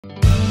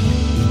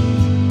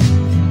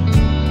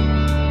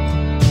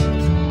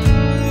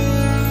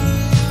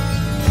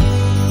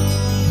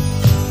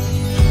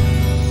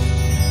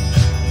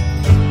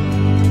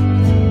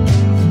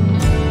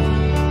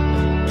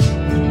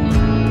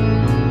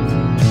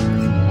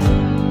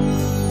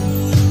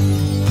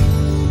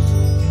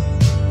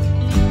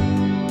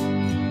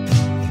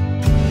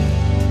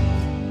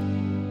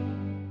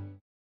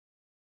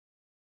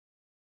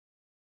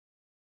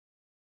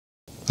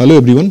Hello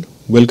everyone,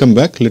 welcome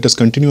back. Let us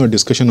continue our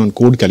discussion on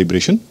code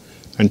calibration,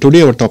 and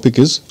today our topic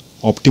is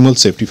optimal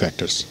safety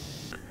factors.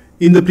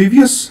 In the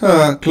previous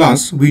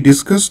class, we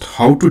discussed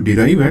how to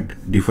derive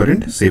at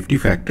different safety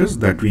factors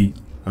that we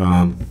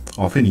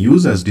often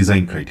use as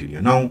design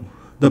criteria. Now,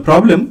 the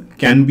problem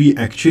can be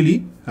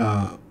actually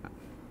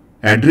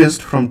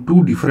addressed from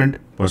two different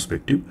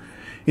perspectives.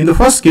 In the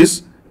first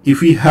case,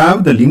 if we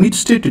have the limit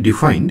state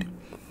defined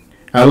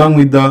along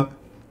with the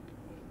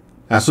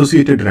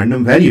associated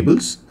random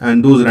variables,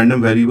 and those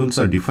random variables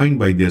are defined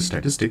by their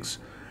statistics,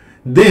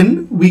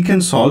 then we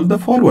can solve the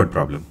forward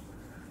problem.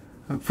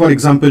 For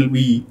example,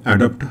 we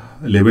adopt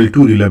level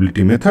 2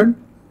 reliability method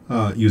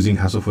using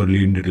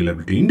Hasse-Fairley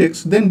reliability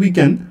index, then we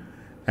can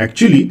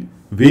actually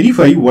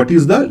verify what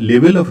is the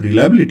level of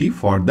reliability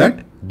for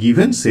that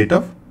given set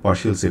of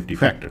partial safety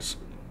factors.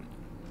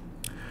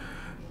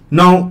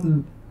 Now,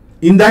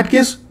 in that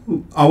case,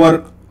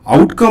 our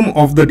outcome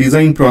of the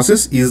design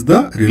process is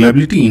the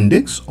reliability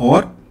index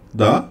or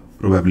the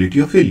probability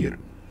of failure.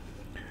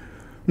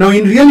 Now,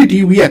 in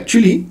reality, we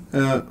actually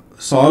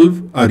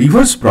solve a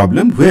reverse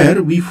problem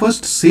where we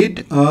first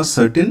set a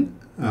certain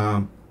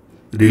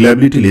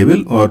reliability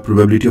level or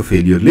probability of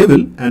failure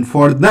level, and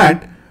for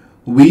that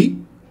we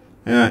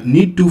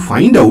need to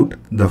find out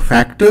the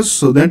factors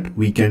so that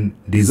we can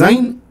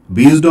design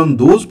based on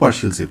those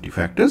partial safety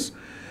factors.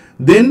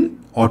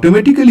 Then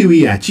automatically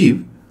we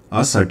achieve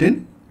a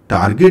certain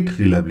target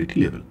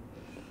reliability level.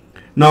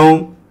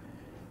 Now,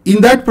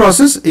 in that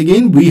process,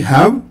 again, we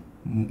have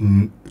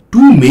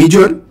two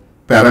major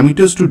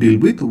parameters to deal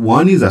with.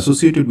 One is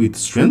associated with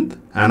strength,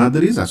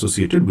 another is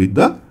associated with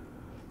the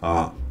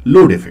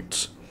load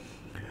effects.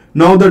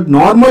 Now, the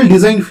normal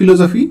design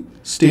philosophy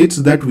states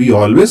that we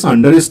always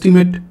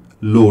underestimate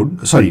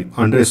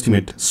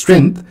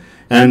strength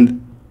and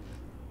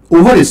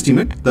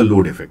overestimate the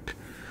load effect.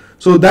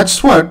 So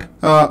that's what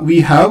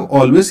we have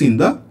always in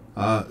the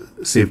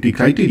safety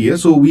criteria.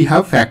 So we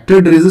have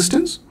factored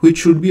resistance, which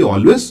should be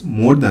always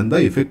more than the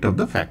effect of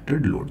the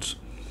factored loads.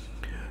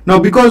 Now,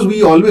 because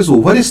we always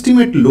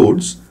overestimate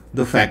loads,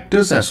 the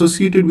factors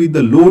associated with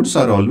the loads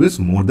are always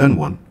more than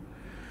one.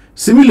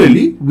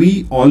 Similarly,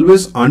 we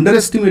always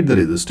underestimate the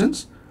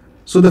resistance.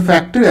 So the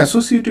factor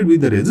associated with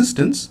the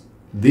resistance,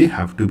 they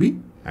have to be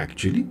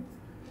actually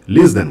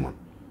less than one.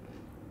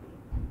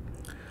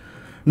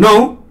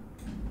 Now,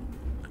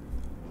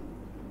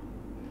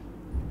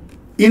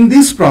 in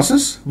this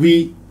process,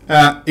 we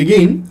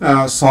again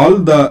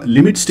solve the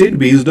limit state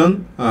based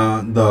on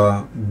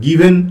the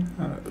given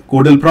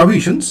codal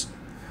provisions,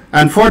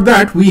 and for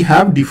that we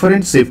have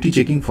different safety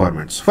checking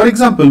formats. For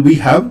example, we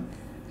have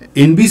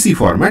NBC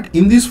format.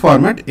 In this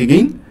format,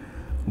 again,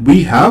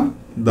 we have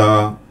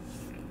the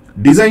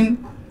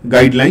design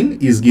guideline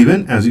is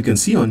given as you can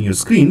see on your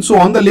screen. So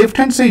on the left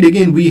hand side,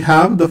 again, we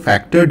have the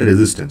factored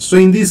resistance. So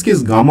in this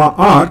case, gamma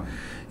R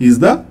is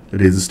the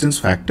resistance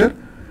factor,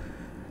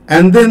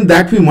 and then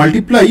that we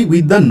multiply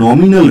with the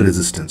nominal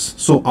resistance.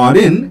 So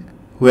Rn,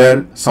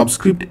 where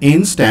subscript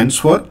n stands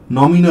for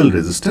nominal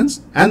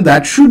resistance, and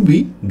that should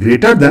be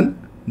greater than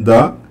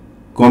the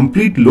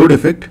complete load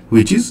effect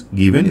which is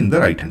given in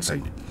the right hand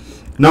side.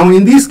 Now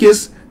in this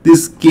case,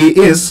 this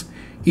Ks,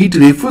 it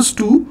refers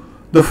to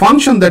the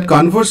function that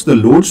converts the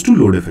loads to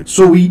load effects.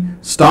 So we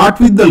start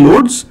with the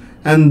loads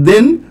and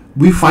then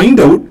we find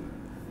out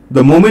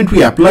the moment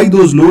we apply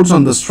those loads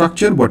on the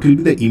structure, what will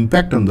be the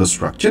impact on the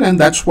structure, and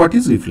that's what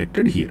is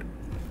reflected here.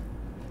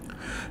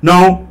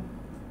 Now,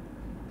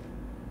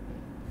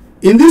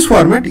 in this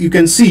format, you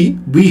can see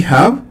we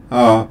have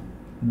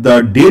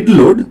the dead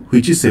load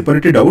which is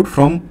separated out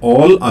from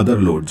all other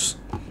loads.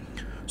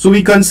 So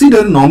we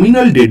consider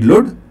nominal dead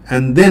load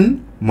and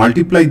then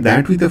multiply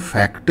that with a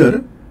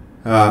factor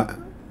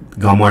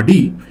gamma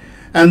d,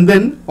 and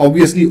then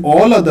obviously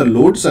all other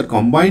loads are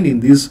combined in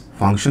this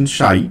function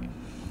psi.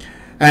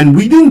 And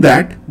within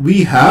that,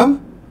 we have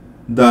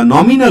the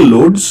nominal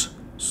loads.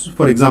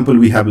 For example,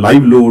 we have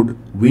live load,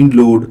 wind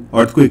load,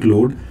 earthquake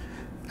load,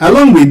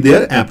 along with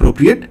their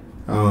appropriate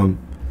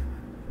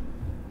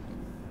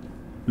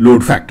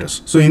load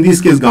factors. So in this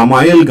case,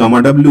 gamma L,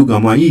 gamma W,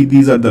 gamma E,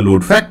 these are the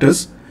load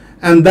factors.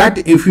 And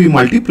that if we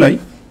multiply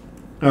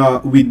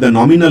with the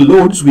nominal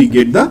loads, we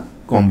get the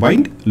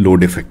combined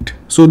load effect.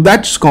 So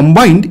that's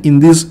combined in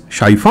this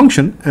psi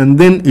function, and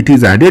then it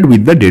is added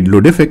with the dead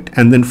load effect,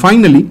 and then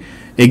finally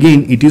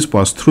again it is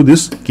passed through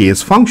this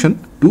Ks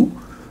function to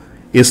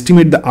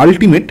estimate the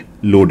ultimate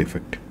load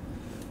effect,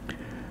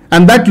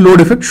 and that load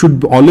effect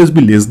should always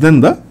be less than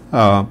the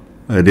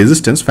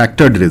resistance,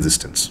 factored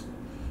resistance.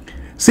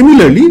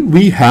 Similarly,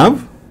 we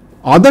have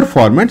other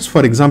formats,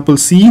 for example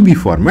CEB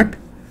format.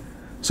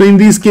 So in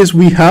this case,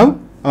 we have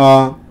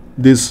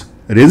this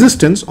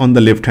resistance on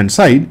the left hand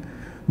side,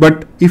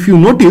 but if you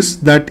notice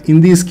that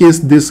in this case,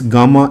 this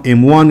gamma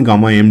M1,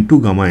 gamma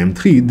M2, gamma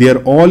M3, they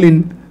are all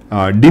in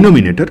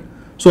denominator.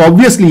 So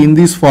obviously in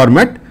this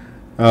format,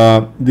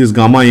 this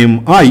gamma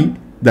Mi,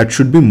 that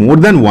should be more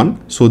than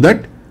 1, so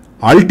that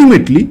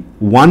ultimately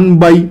 1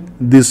 by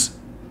this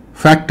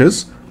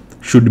factors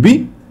should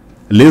be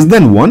less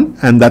than 1,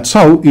 and that's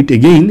how it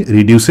again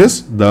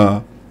reduces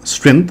the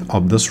strength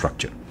of the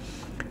structure.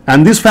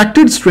 And this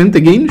factored strength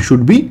again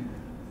should be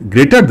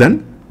greater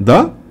than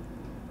the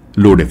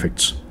load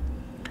effects.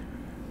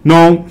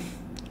 Now,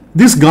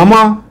 this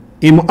gamma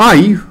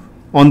mi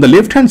on the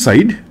left hand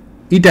side,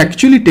 it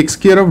actually takes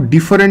care of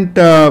different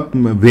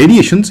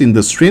variations in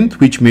the strength,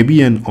 which may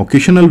be an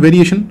occasional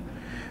variation,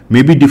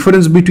 maybe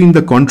difference between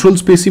the control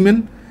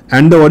specimen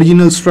and the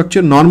original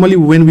structure. Normally,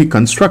 when we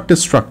construct a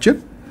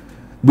structure,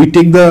 we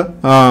take the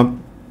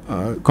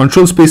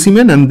control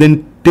specimen and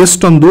then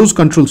test on those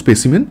control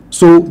specimen.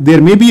 So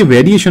there may be a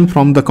variation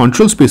from the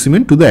control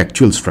specimen to the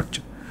actual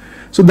structure.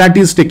 So that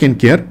is taken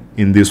care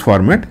in this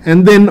format.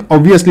 And then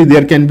obviously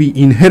there can be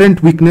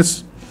inherent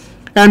weakness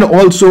and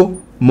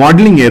also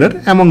modeling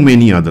error among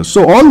many others.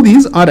 So all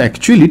these are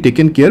actually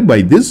taken care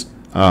by these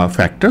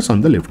factors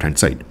on the left hand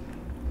side.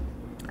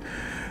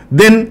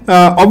 Then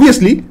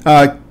obviously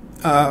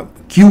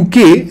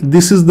QK,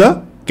 this is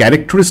the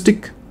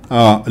characteristic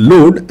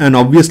load, and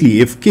obviously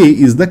Fk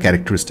is the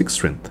characteristic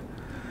strength.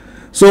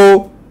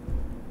 So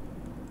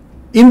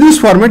in this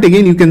format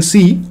again you can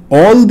see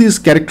all these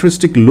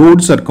characteristic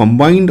loads are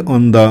combined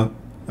on the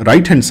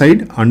right hand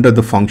side under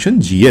the function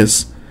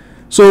GS.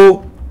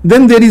 So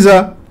then there is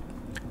a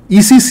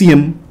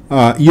ECCM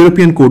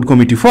European Code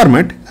Committee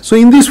format. So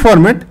in this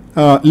format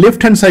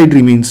left hand side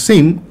remains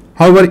same.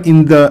 However,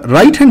 in the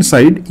right hand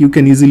side you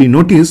can easily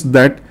notice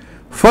that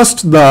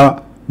first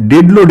the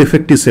dead load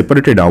effect is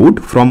separated out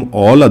from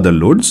all other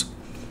loads,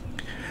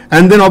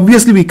 and then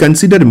obviously we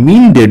consider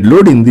mean dead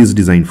load in this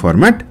design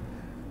format,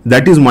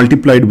 that is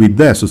multiplied with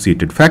the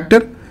associated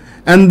factor,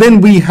 and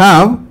then we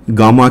have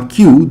gamma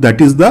q,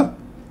 that is the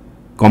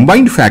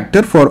combined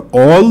factor for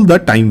all the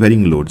time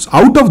varying loads.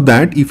 Out of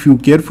that, if you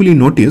carefully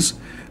notice,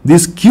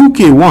 this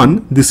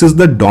QK1, this is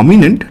the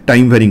dominant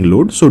time varying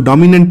load. So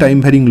dominant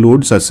time varying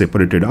loads are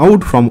separated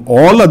out from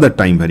all other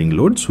time varying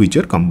loads which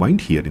are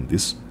combined here in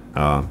this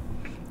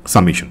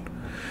summation.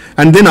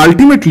 And then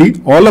ultimately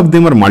all of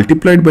them are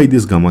multiplied by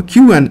this gamma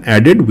q and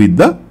added with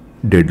the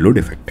dead load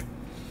effect.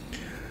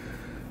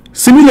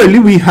 Similarly,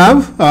 we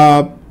have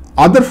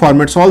other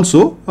formats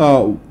also.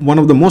 One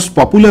of the most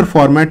popular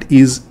format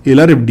is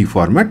LRFD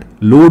format,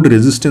 load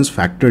resistance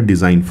factor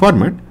design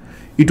format.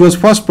 It was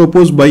first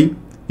proposed by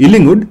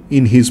Illingwood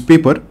in his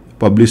paper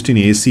published in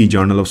ASC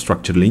Journal of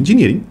Structural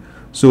Engineering.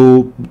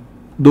 So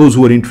those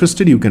who are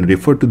interested, you can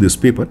refer to this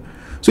paper.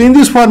 So in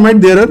this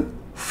format there are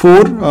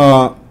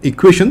four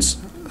equations.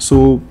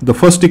 So the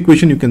first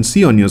equation you can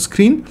see on your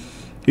screen,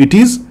 it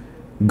is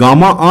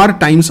gamma r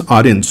times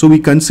Rn. So we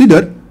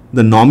consider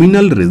the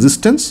nominal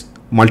resistance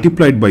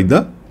multiplied by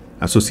the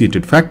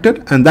associated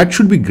factor, and that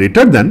should be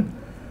greater than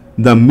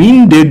the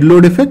mean dead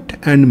load effect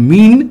and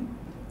mean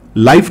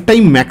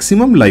lifetime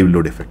maximum live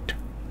load effect.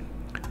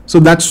 So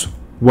that's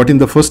what in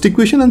the first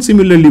equation, and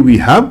similarly we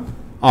have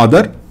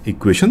other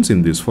equations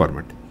in this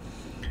format.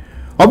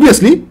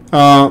 Obviously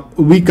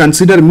we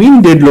consider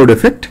mean dead load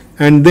effect,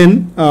 and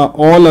then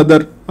all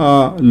other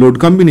load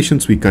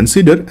combinations we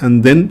consider,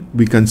 and then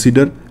we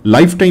consider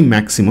lifetime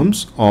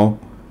maximums of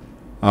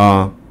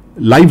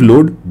live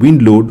load,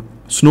 wind load,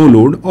 snow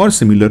load or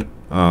similar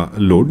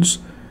loads,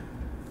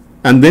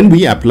 and then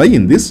we apply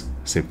in this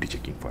safety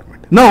checking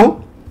format.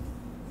 Now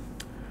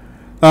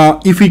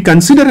if we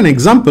consider an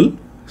example,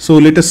 so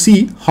let us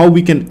see how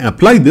we can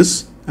apply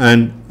this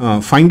and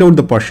find out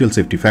the partial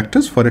safety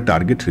factors for a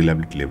target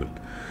reliability level.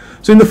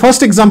 So in the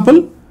first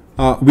example,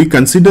 we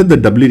consider the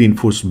doubly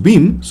reinforced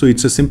beam. So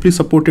it's a simply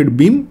supported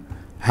beam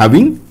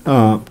having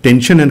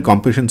tension and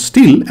compression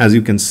steel, as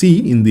you can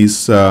see in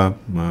this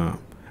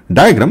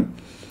diagram.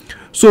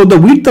 So the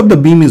width of the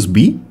beam is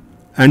B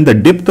and the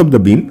depth of the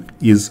beam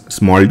is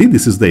small d.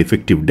 This is the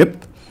effective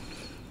depth.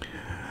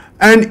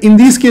 And in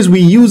this case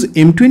we use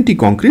M20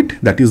 concrete,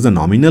 that is the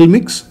nominal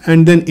mix,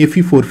 and then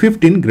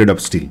Fe415 grade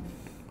of steel.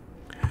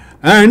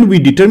 And we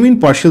determine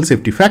partial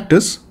safety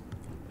factors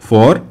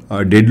for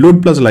dead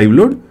load plus live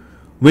load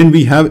when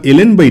we have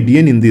ln by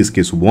dn, in this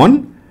case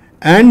 1,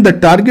 and the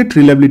target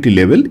reliability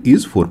level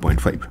is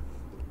 4.5.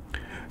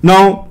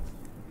 Now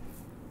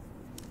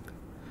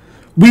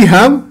we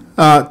have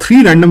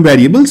three random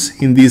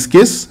variables, in this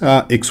case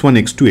x1,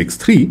 x2,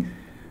 x3,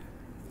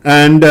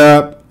 and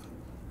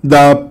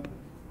the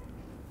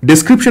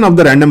description of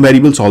the random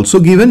variables also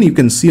given, you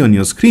can see on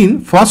your screen.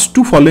 First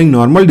two following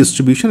normal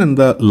distribution and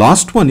the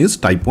last one is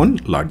type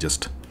 1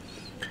 largest.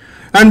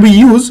 And we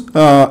use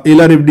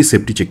LRFD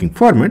safety checking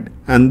format,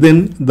 and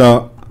then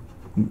the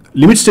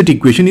limit state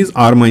equation is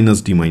r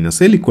minus d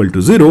minus l equal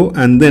to 0,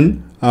 and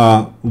then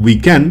we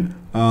can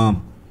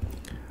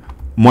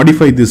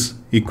modify this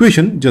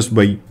equation just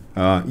by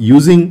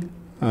using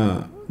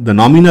the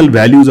nominal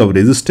values of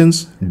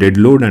resistance, dead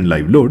load and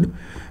live load,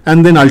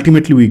 and then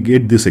ultimately we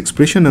get this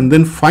expression, and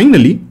then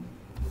finally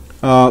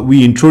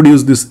we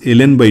introduce this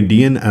ln by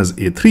dn as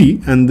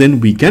A3, and then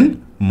we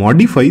can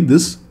modify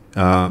this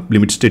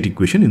limit state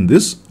equation in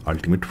this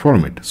ultimate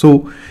format.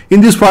 So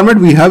in this format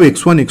we have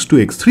x1,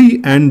 x2,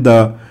 x3 and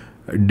the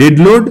dead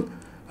load,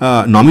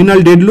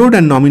 nominal dead load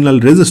and nominal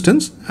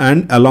resistance,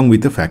 and along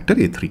with the factor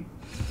A3.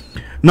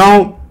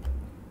 Now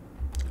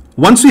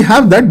once we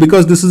have that,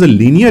 because this is a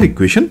linear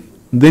equation,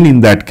 then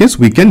in that case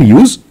we can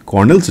use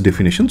Cornell's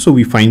definition. So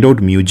we find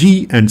out mu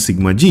g and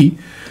sigma g.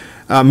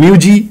 Mu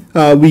g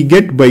we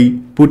get by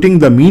putting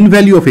the mean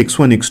value of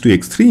x1, x2,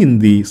 x3 in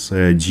this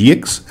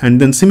gx, and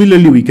then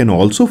similarly we can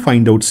also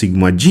find out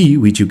sigma g,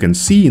 which you can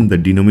see in the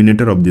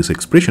denominator of this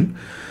expression.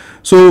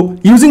 So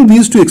using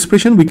these two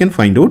expressions we can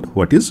find out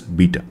what is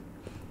beta.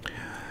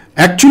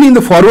 Actually, in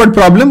the forward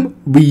problem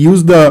we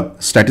use the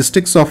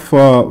statistics of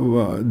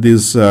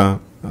these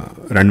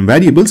random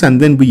variables and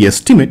then we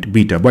estimate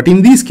beta, but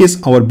in this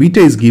case our beta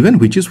is given,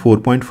 which is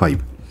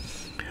 4.5.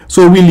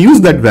 So we'll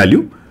use that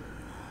value.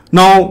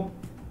 Now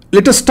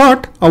let us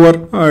start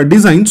our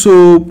design.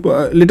 So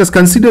let us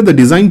consider the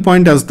design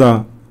point as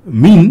the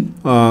mean.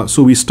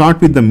 So we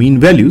start with the mean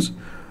values.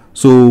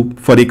 So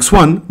for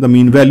x1 the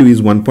mean value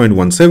is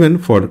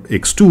 1.17, for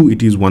x2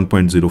 it is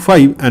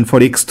 1.05, and for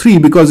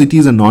x3, because it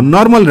is a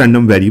non-normal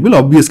random variable,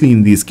 obviously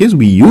in this case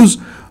we use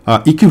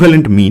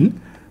equivalent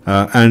mean,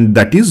 and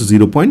that is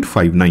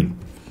 0.59.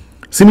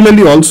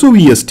 Similarly also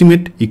we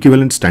estimate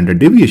equivalent standard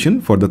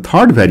deviation for the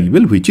third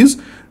variable, which is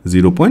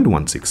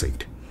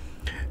 0.168.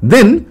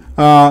 Then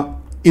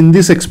in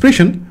this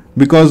expression,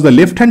 because the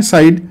left hand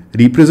side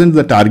represents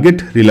the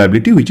target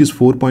reliability, which is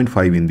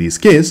 4.5 in this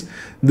case,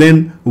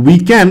 then we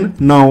can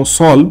now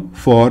solve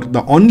for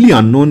the only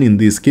unknown in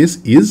this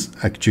case is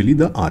actually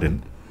the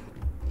Rn.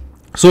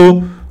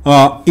 So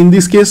in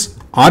this case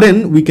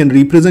Rn we can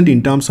represent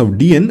in terms of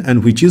Dn,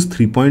 and which is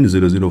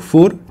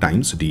 3.004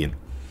 times Dn.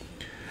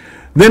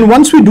 Then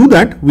once we do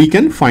that, we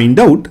can find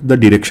out the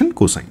direction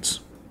cosines.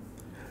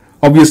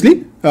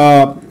 Obviously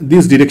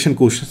these direction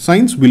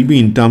cosines will be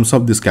in terms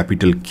of this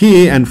capital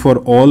K, and for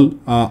all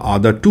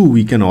other two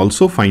we can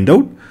also find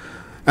out,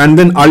 and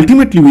then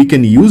ultimately we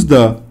can use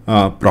the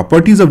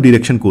properties of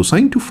direction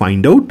cosine to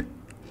find out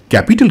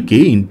capital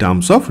K in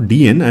terms of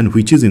Dn, and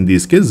which is in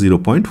this case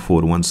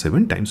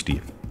 0.417 times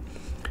Dn.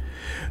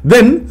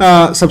 Then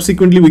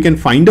subsequently we can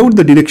find out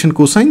the direction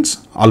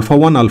cosines alpha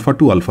 1, alpha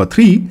 2, alpha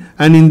 3,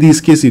 and in this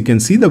case you can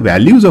see the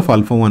values of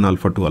alpha 1,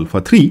 alpha 2, alpha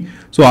 3.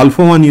 So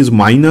alpha 1 is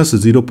minus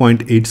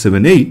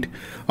 0.878,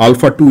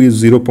 alpha 2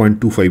 is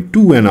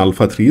 0.252, and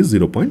alpha 3 is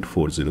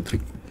 0.403.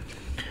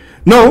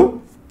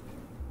 Now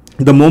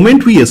the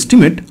moment we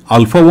estimate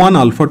alpha 1,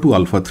 alpha 2,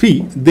 alpha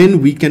 3,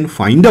 then we can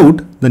find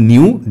out the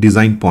new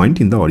design point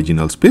in the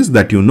original space,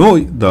 that you know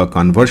the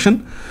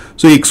conversion.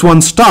 So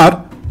x1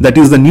 star, that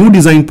is the new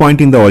design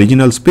point in the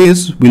original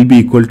space, will be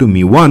equal to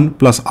mu1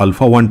 plus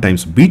alpha 1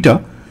 times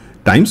beta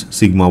times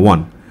sigma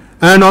 1.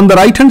 And on the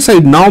right hand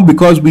side now,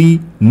 because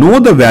we know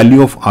the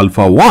value of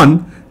alpha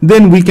 1,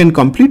 then we can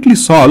completely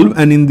solve,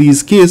 and in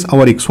this case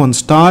our x1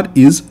 star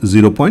is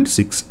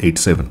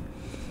 0.687.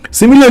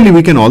 Similarly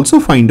we can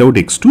also find out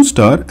x2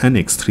 star and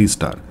x3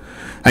 star.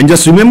 And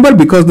just remember,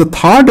 because the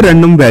third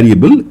random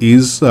variable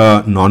is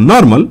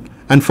non-normal,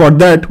 and for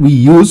that we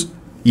use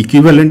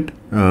equivalent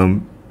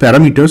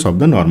parameters of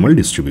the normal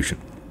distribution.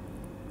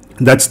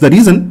 That's the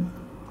reason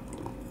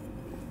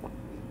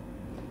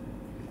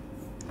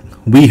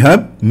we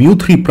have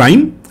mu3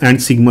 prime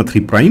and sigma 3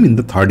 prime in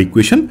the third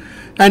equation,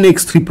 and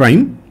x3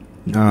 prime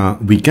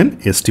we can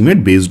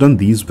estimate based on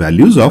these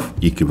values of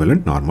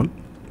equivalent normal.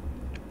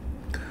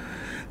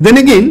 Then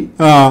again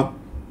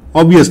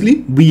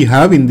obviously we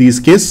have in this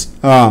case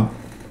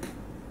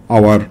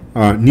our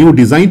new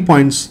design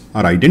points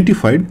are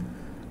identified,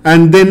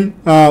 and then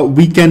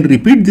we can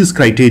repeat this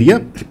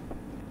criteria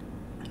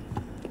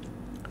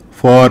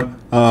for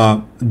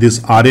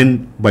this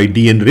Rn by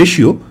Dn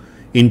ratio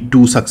in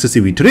two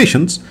successive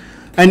iterations,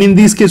 and in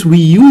this case we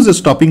use a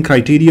stopping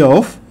criteria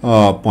of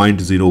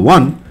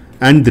 0.01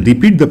 and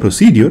repeat the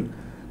procedure,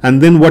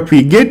 and then what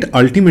we get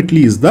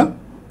ultimately is the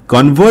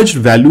converged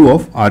value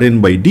of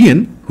Rn by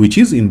Dn, which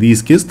is in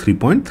this case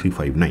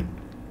 3.359.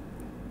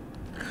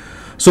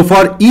 So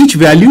for each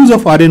values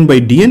of Rn by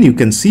Dn, you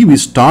can see we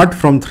start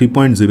from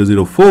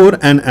 3.004,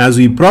 and as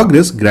we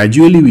progress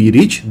gradually we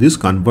reach this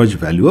converged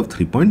value of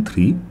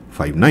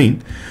 3.359.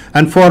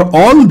 And for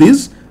all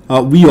this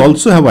we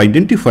also have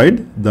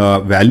identified the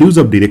values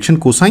of direction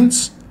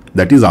cosines,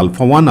 that is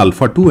alpha 1,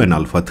 alpha 2 and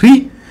alpha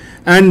 3,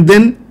 and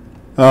then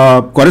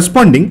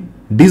corresponding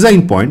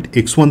design point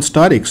x1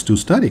 star, x2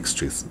 star,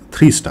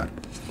 x3 star.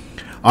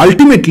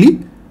 Ultimately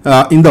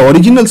in the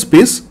original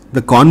space,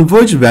 the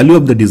converged value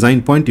of the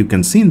design point you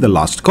can see in the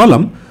last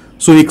column.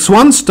 So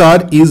x1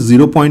 star is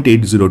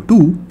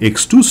 0.802,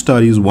 x2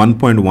 star is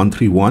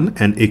 1.131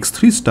 and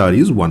x3 star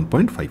is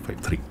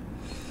 1.553.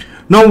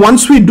 Now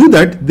once we do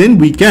that, then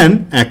we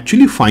can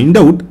actually find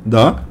out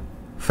the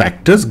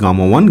factors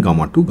gamma 1,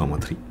 gamma 2, gamma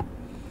 3.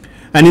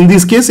 And in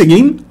this case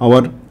again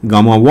our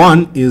gamma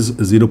 1 is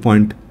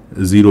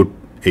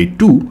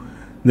 0.082,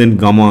 then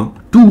gamma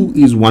 2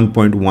 is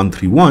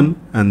 1.131,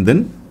 and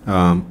then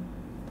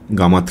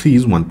gamma 3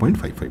 is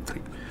 1.553.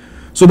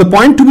 So the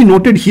point to be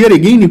noted here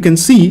again, you can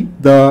see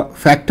the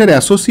factor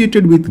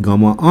associated with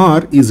gamma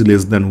r is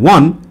less than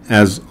 1,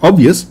 as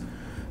obvious,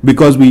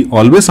 because we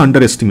always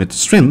underestimate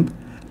strength,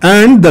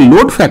 and the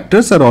load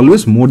factors are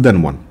always more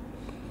than 1.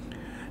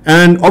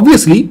 And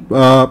obviously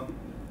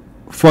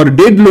for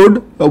dead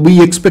load,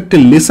 we expect a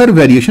lesser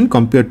variation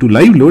compared to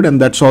live load, and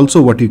that's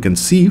also what you can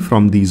see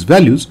from these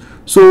values.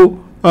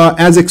 So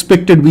as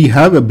expected, we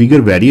have a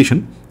bigger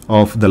variation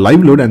of the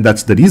live load, and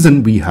that's the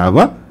reason we have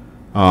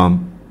a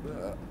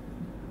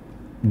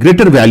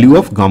greater value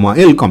of gamma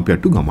L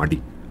compared to gamma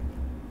D.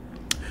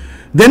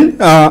 Then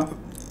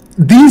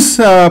these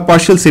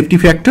partial safety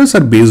factors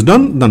are based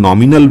on the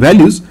nominal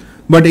values,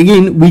 but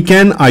again we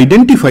can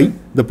identify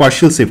the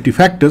partial safety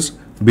factors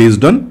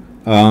based on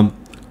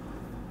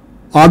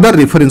other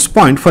reference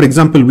point. For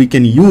example, we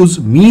can use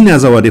mean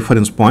as our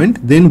reference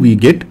point, then we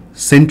get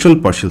central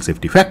partial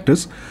safety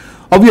factors.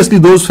 Obviously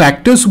those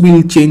factors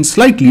will change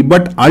slightly,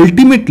 but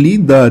ultimately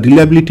the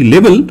reliability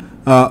level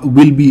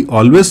will be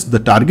always the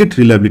target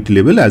reliability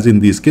level, as in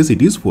this case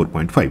it is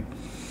 4.5.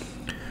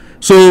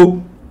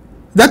 So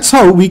that's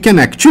how we can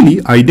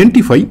actually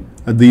identify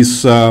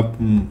these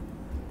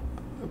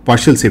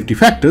partial safety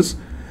factors.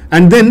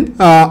 And then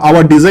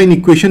our design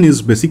equation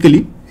is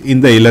basically in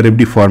the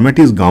LRFD format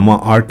is gamma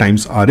R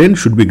times Rn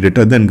should be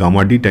greater than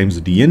gamma D times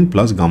Dn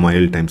plus gamma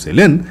L times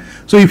Ln.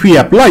 So if we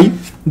apply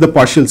the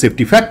partial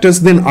safety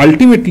factors, then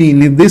ultimately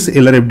in this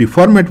LRFD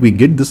format we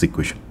get this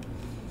equation.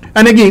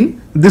 And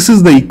again, this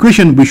is the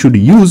equation we should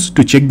use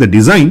to check the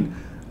design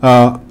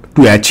to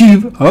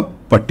achieve a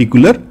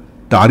particular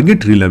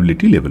target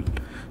reliability level.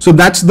 So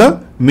that's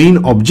the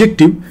main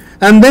objective,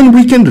 and then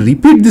we can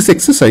repeat this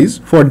exercise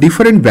for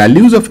different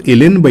values of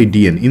Ln by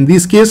Dn. In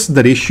this case,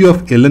 the ratio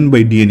of Ln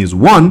by Dn is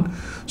 1.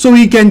 So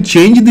we can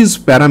change this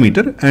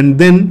parameter, and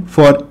then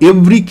for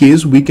every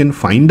case we can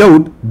find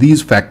out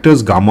these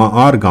factors gamma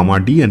R, gamma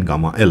D and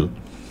gamma L.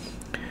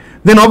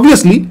 Then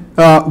obviously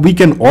we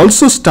can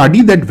also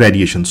study that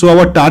variation. So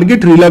our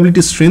target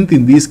reliability strength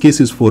in this case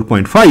is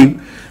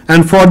 4.5,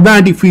 and for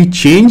that if we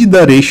change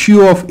the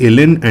ratio of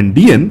Ln and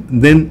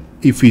Dn, then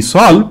if we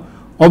solve,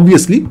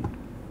 obviously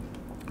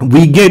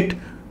we get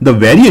the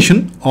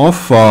variation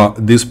of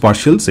these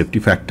partial safety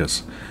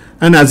factors.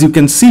 And as you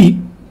can see,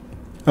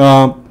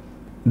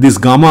 this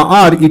gamma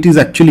R, it is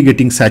actually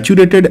getting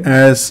saturated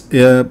as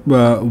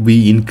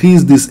we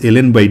increase this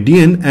Ln by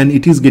Dn, and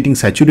it is getting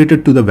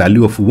saturated to the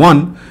value of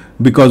 1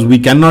 because we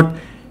cannot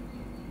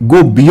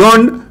go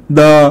beyond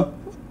the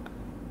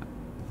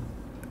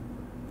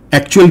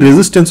actual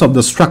resistance of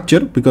the structure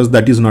because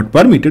that is not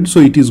permitted. So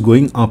it is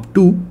going up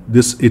to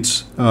this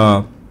its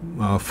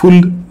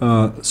full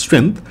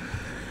strength,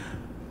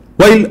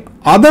 while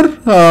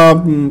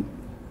other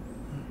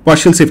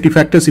partial safety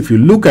factors, if you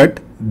look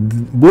at,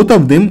 both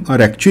of them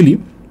are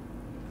actually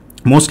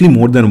mostly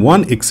more than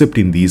 1 except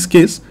in this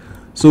case.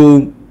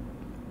 So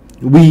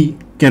we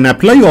can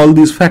apply all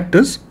these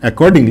factors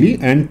accordingly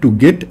and to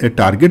get a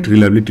target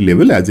reliability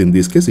level, as in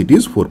this case it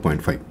is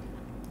 4.5.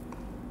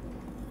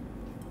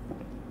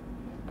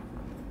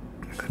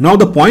 Now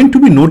the point to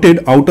be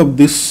noted out of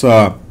this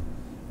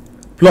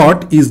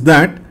plot is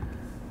that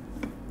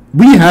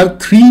we have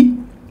 3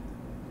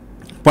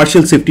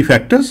 partial safety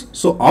factors.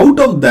 So out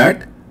of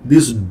that,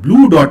 this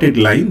blue dotted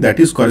line that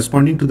is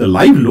corresponding to the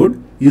live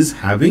load is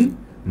having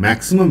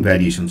maximum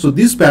variation. So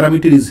this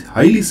parameter is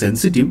highly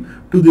sensitive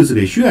to this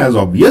ratio, as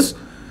obvious.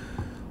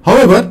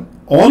 However,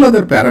 all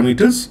other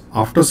parameters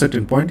after a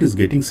certain point is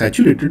getting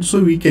saturated.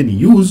 So we can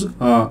use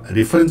a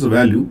reference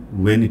value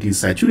when it is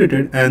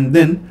saturated, and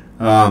then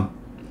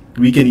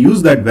we can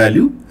use that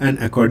value, and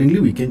accordingly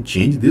we can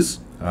change this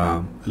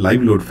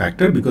live load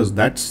factor, because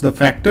that's the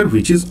factor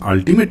which is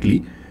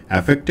ultimately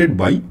affected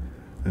by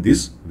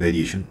this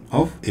variation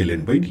of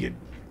Ln by Dn.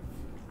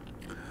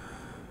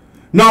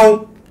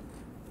 Now,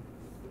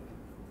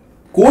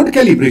 code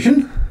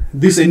calibration,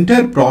 this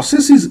entire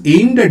process is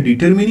aimed at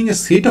determining a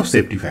set of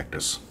safety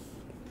factors,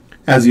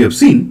 as you have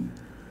seen,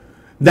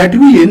 that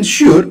will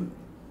ensure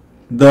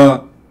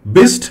the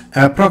best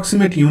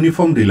approximate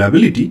uniform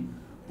reliability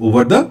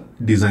over the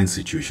design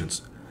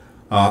situations.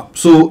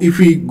 So if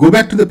we go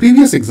back to the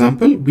previous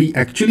example, we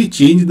actually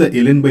change the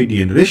Ln by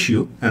Dn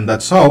ratio, and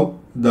that's how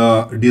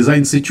the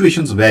design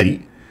situations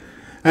vary,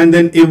 and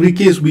then every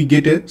case we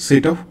get a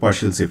set of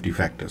partial safety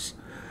factors.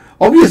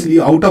 Obviously,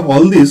 out of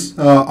all this,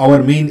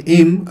 our main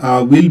aim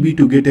will be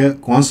to get a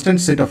constant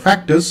set of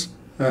factors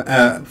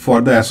for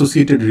the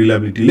associated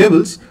reliability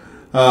levels.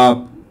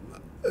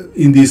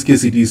 In this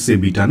case it is say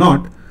beta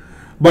naught,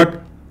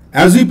 but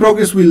as we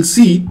progress we will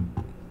see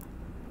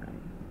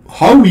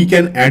how we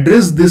can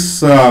address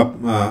this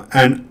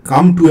and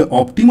come to an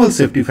optimal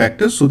safety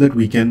factor, so that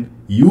we can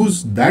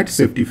use that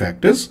safety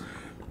factors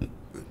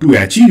to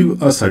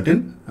achieve a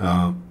certain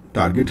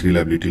target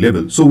reliability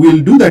level. So we will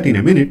do that in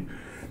a minute.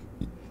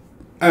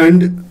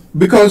 And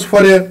because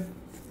for a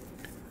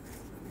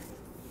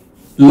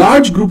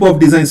large group of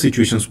design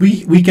situations,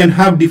 we can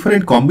have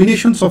different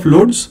combinations of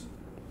loads,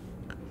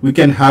 we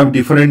can have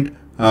different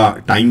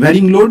time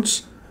varying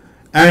loads,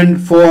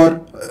 and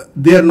for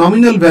their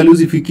nominal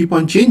values, if we keep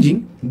on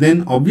changing,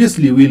 then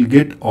obviously we will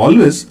get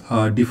always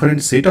a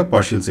different set of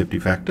partial safety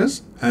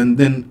factors, and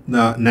then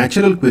the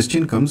natural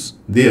question comes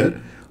there,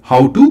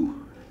 how to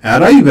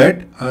arrive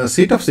at a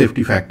set of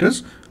safety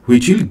factors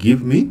which will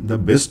give me the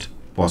best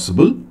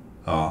possible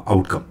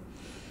outcome.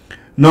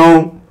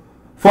 Now,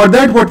 for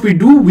that what we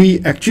do, we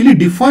actually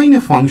define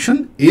a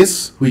function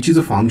S, which is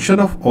a function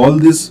of all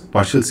these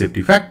partial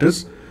safety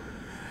factors.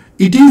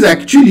 It is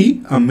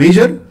actually a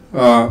measure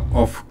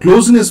of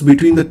closeness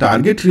between the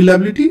target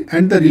reliability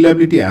and the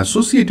reliability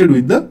associated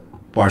with the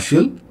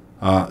partial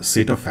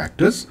set of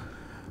factors.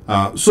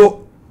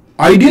 So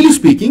ideally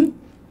speaking,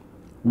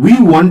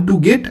 we want to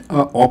get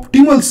an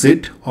optimal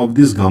set of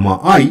this gamma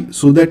I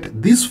so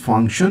that this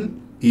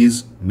function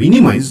is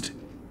minimized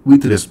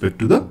with respect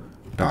to the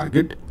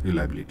target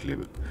reliability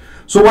level.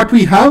 So what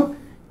we have,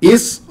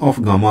 S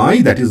of gamma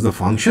I, that is the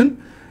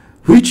function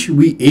which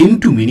we aim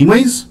to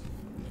minimize,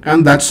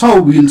 and that's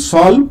how we'll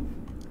solve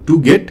to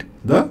get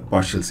the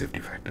partial safety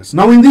factors.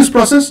 Now in this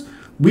process,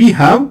 we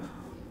have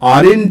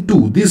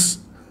Rn2. This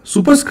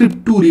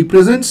superscript 2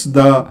 represents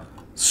the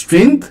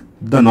strength,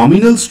 the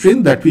nominal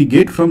strength that we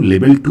get from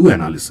level 2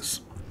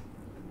 analysis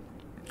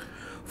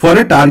for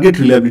a target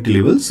reliability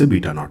level, say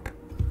beta naught.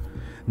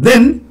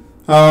 Then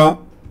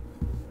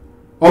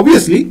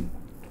obviously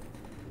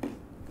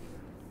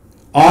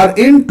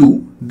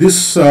Rn2,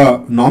 this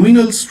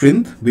nominal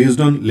strength based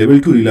on level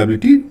 2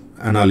 reliability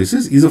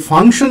analysis, is a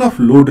function of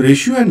load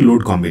ratio and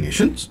load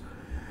combinations.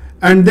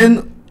 And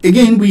then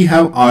again we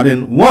have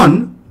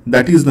Rn1,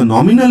 that is the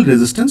nominal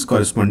resistance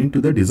corresponding to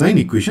the design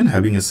equation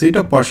having a set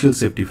of partial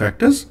safety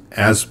factors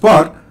as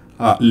per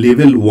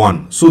level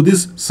 1. So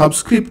this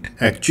subscript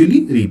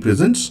actually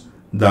represents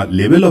the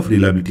level of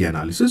reliability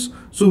analysis.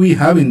 So we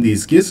have in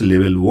this case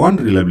level 1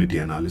 reliability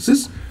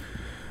analysis,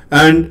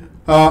 and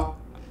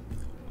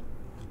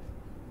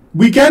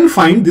we can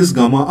find this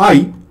gamma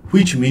I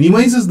which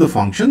minimizes the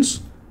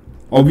functions.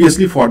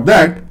 Obviously for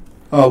that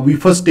we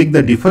first take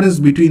the difference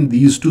between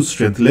these two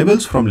strength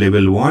levels from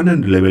level 1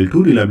 and level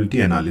 2 reliability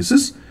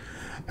analysis,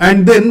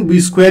 and then we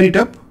square it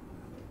up,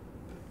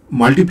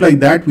 multiply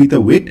that with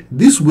a weight.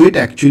 This weight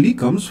actually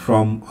comes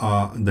from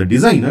the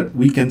designer.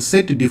 We can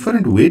set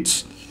different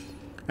weights,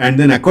 and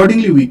then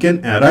accordingly we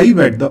can arrive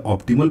at the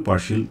optimal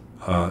partial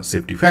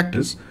safety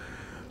factors.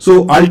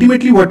 So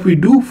ultimately what we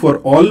do for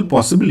all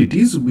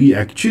possibilities, we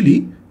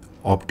actually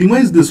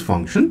optimize this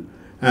function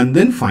and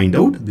then find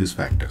out these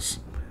factors.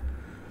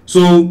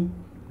 So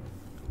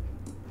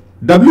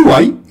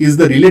Wi is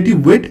the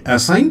relative weight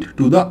assigned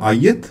to the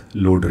ith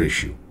load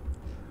ratio.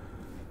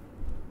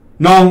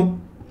 Now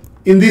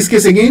in this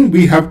case again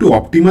we have to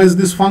optimize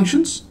these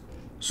functions.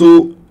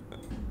 So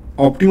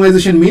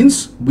optimization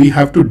means we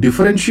have to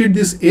differentiate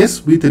this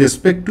S with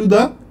respect to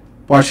the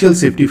partial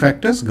safety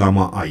factors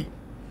gamma I.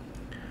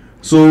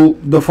 So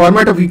the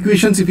format of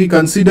equations, if we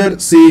consider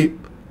say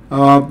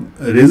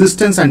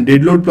resistance and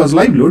dead load plus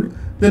live load,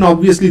 then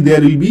obviously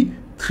there will be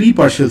 3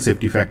 partial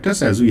safety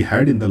factors as we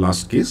had in the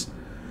last case.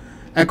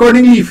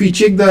 Accordingly, if we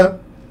check the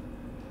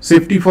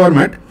safety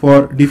format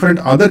for different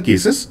other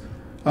cases,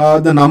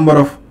 the number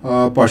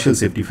of partial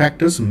safety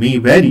factors may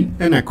vary,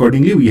 and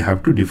accordingly we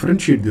have to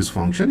differentiate this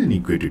function and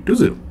equate it to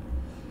 0.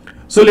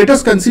 So let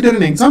us consider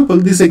an example.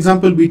 This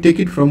example we take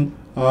it from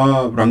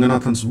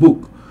Ranganathan's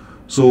book.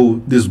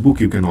 So this book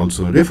you can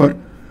also refer.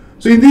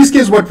 So in this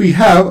case what we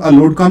have a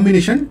load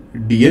combination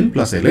Dn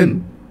plus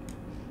Ln,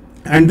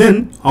 and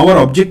then our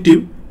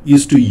objective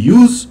is to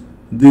use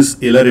this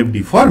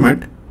LRFD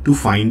format to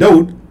find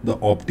out the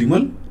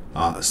optimal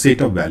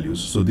set of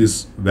values. So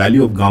this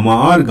value of gamma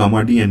R,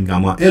 gamma D and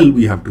gamma L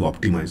we have to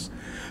optimize,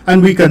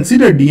 and we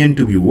consider Dn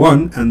to be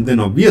 1, and then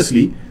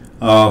obviously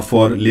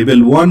for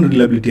level 1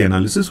 reliability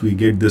analysis we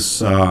get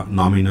this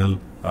nominal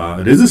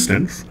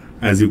resistance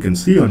as you can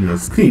see on your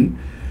screen,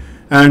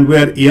 and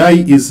where AI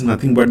is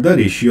nothing but the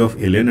ratio of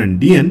Ln and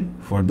Dn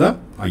for the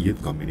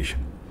ith combination.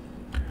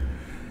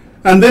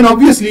 And then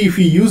obviously if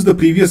we use the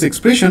previous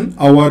expression,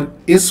 our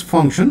S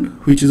function,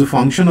 which is a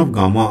function of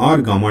gamma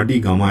R, gamma D,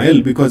 gamma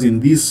L, because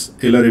in this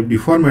LRFD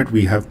format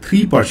we have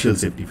 3 partial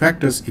safety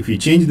factors. If we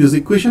change this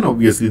equation,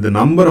 obviously the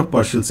number of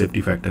partial safety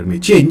factor may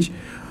change,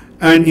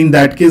 and in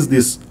that case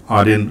this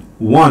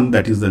Rn1,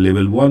 that is the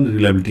level 1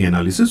 reliability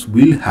analysis,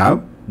 will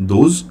have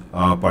those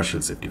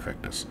partial safety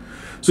factors.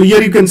 So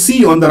here you can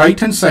see on the right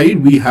hand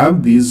side we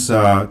have these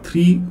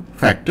 3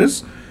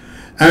 factors,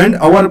 and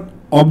our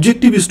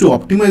objective is to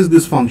optimize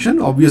this function.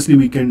 Obviously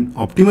we can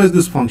optimize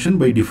this function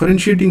by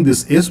differentiating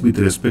this S with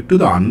respect to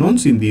the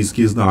unknowns. In this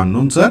case the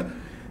unknowns are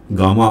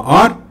gamma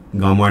R,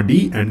 gamma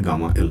D and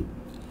gamma L.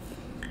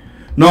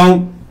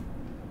 Now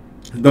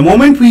the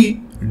moment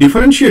we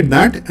differentiate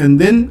that, and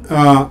then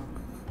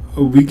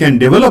we can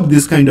develop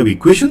this kind of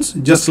equations,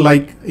 just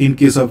like in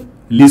case of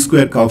least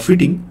square curve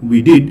fitting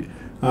we did.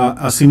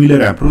 A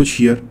similar approach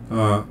here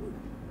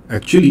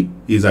actually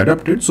is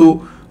adopted.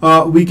 So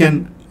we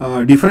can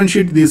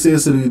differentiate this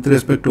S with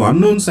respect to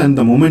unknowns, and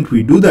the moment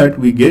we do that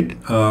we get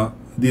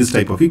these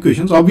type of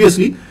equations.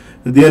 Obviously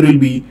there will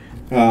be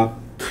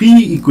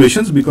 3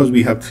 equations because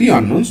we have 3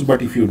 unknowns,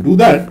 but if you do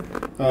that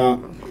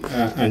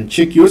and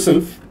check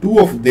yourself, 2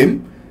 of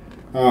them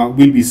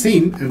will be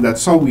same, and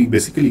that's how we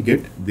basically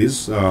get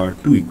these 2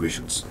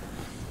 equations.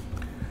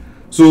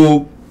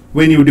 So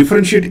when you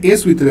differentiate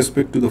S with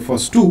respect to the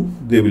first 2,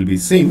 they will be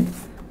same,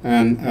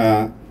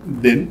 and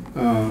then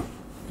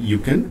you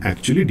can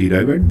actually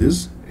derive at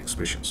these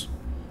expressions.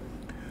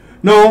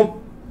 Now,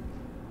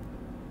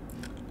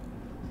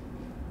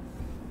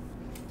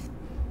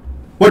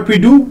 what we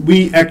do,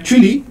 we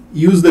actually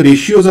use the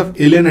ratios of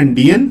ln and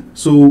dn.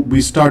 So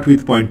we start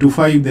with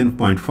 0.25, then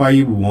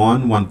 0.5,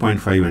 1,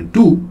 1.5 and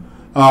 2.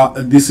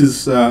 This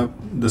is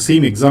the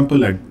same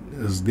example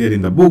as there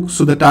in the book.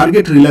 So the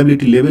target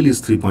reliability level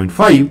is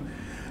 3.5,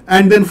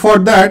 and then for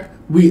that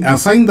we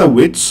assign the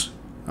weights.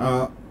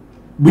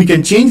 We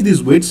can change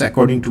these weights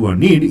according to our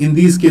need. In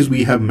this case,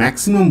 we have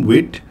maximum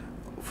weight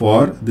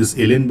for this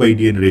ln by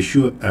dn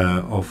ratio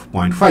of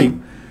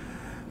 0.5,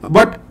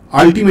 but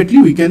ultimately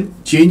we can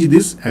change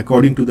this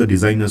according to the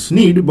designer's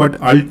need, but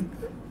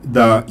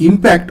the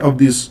impact of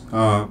this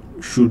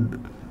should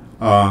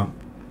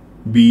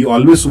be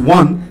always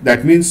 1.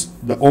 That means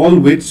the all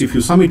weights, if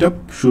you sum it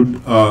up,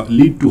 should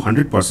lead to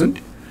 100%.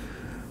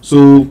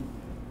 So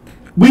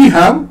we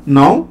have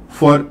now,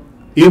 for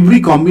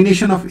every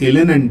combination of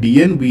ln and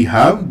dn, we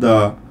have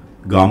the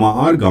gamma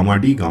r, gamma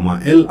d,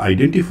 gamma l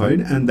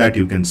identified, and that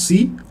you can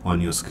see on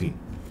your screen.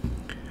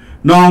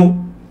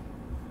 Now,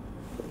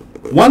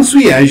 once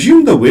we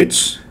assume the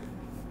weights,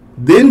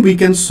 then we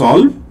can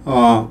solve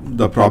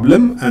the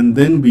problem, and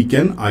then we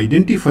can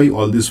identify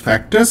all these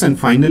factors and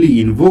finally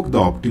invoke the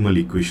optimal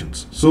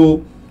equations.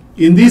 So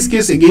in this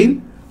case,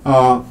 again,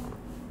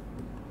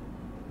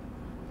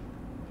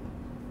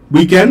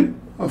 we can,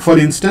 for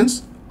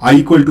instance, I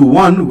equal to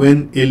 1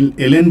 when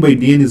ln by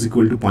dn is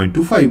equal to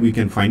 0.25, we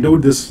can find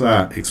out this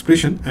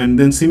expression, and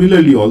then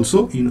similarly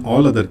also in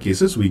all other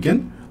cases we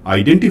can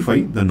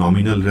identify the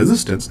nominal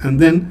resistance,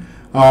 and then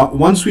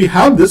once we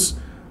have this,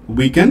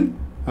 we can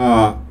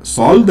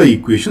solve the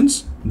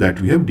equations that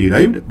we have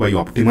derived by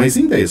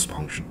optimizing the S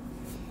function.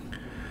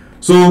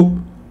 So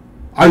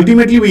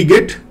ultimately we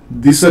get,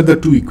 these are the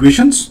two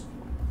equations.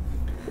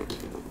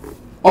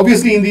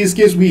 Obviously in this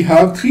case we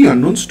have 3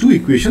 unknowns, 2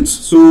 equations.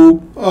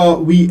 So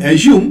we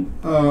assume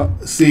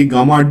say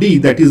gamma d,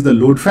 that is the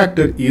load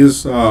factor,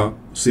 is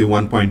say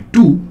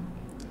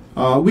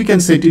 1.2. We can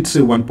set it say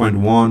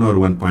 1.1 or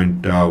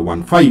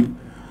 1.15.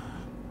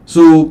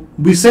 So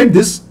we set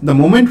this, the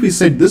moment we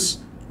set this,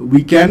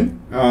 we can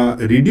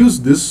reduce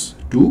this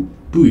to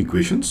 2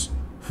 equations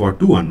for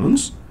 2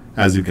 unknowns,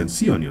 as you can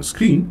see on your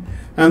screen,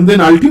 and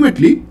then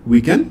ultimately we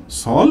can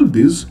solve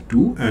these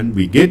 2 and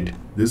we get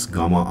this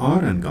gamma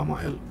r and gamma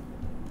l.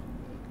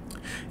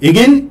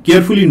 Again,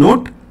 carefully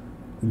note,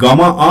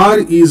 gamma r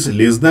is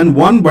less than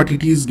 1, but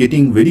it is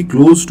getting very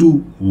close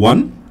to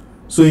 1.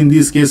 So in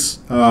this case,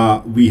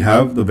 we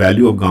have the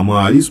value of gamma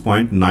r is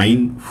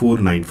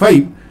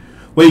 0.9495,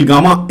 while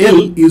gamma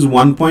l is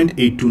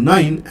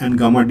 1.829, and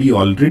gamma d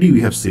already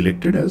we have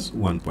selected as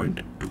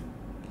 1.2.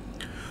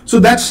 So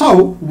that's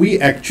how we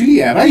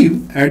actually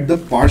arrive at the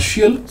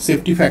partial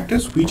safety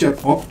factors which are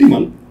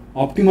optimal.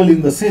 Optimal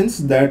in the sense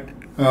that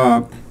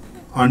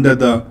under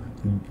the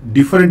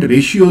different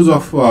ratios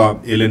of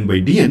ln by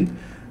dn,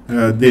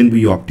 then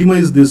we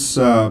optimize these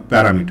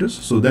parameters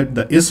so that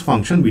the S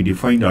function we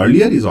defined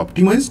earlier is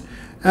optimized,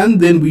 and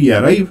then we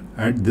arrive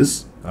at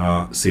this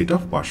set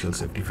of partial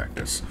safety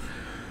factors.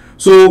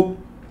 So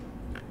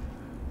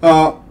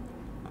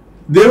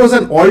there was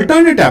an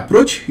alternate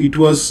approach. It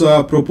was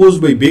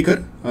proposed by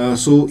Baker.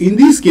 So in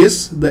this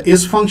case, the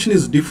S function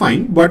is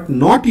defined, but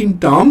not in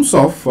terms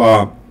of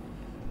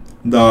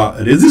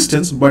the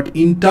resistance, but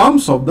in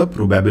terms of the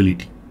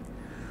probability.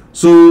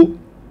 So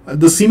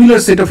the similar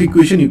set of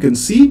equation you can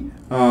see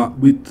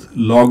with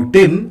log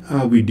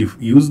 10, we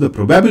use the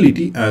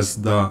probability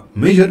as the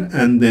measure,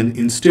 and then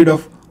instead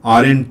of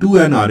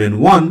Rn2 and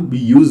Rn1, we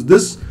use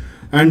this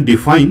and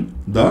define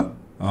the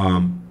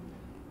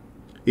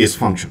S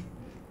function.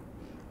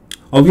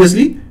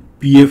 Obviously,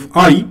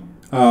 PFI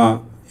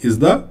is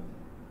the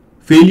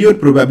failure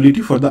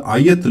probability for the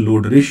ith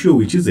load ratio,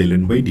 which is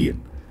ln by dn.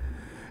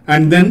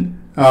 And then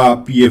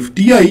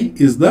PFTI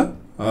is the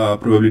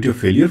probability of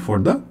failure for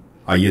the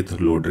ith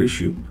load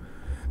ratio.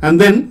 And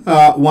then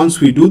once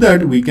we do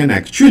that, we can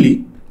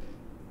actually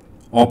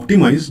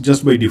optimize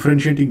just by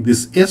differentiating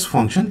this S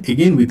function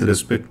again with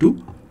respect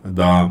to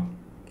the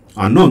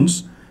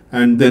unknowns,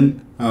 and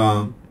then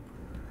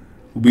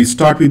we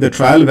start with the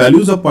trial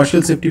values of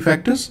partial safety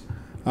factors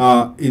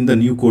in the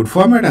new code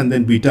format, and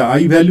then beta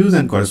I values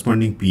and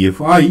corresponding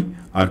PFI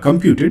are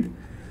computed.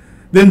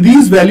 Then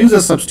these values are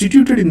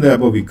substituted in the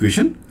above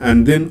equation,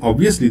 and then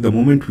obviously the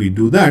moment we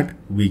do that,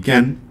 we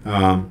can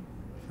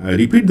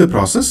repeat the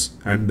process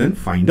and then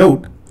find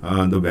out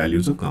the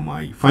values of gamma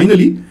I.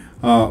 Finally,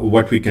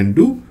 what we can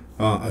do,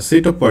 a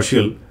set of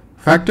partial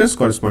factors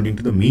corresponding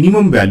to the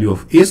minimum value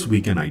of S we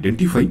can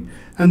identify,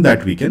 and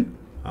that we can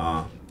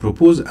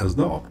propose as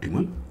the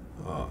optimal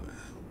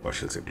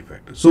partial safety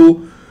factor.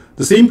 So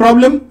the same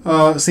problem,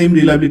 same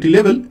reliability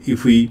level,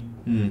 if we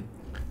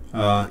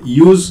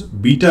use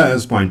beta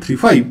as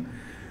 0.35,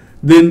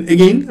 then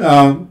again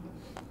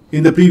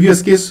in the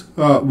previous case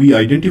we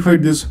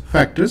identified these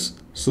factors.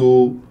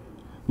 So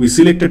we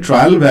select a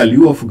trial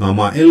value of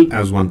gamma L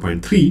as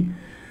 1.3,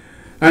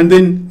 and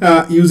then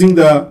using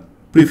the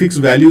prefix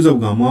values of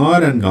gamma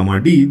r and gamma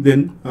d,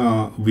 then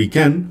we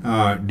can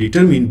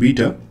determine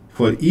beta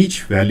for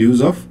each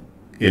values of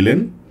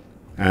ln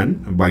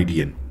and by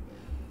dn.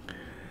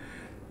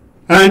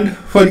 And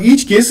for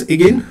each case,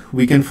 again,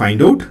 we can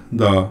find out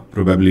the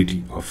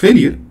probability of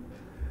failure.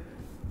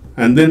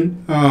 And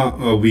then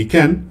we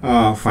can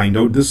find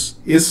out this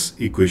S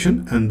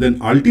equation, and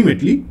then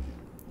ultimately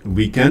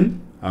we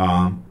can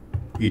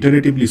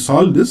iteratively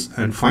solve this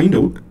and find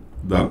out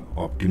the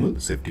optimal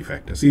safety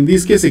factors. In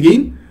this case,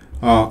 again,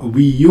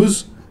 we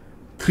use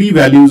 3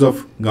 values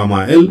of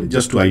gamma L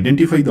just to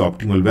identify the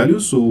optimal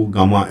values. So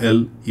gamma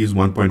L is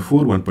 1.4,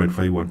 1.5,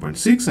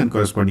 1.6, and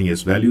corresponding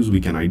S values we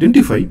can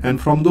identify,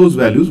 and from those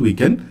values we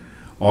can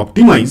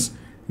optimize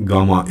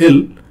gamma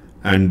L,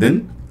 and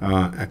then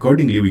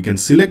accordingly we can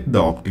select the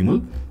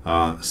optimal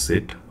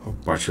set of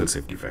partial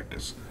safety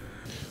factors.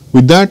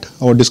 With that,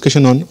 our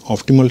discussion on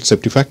optimal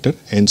safety factor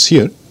ends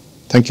here.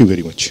 Thank you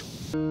very much.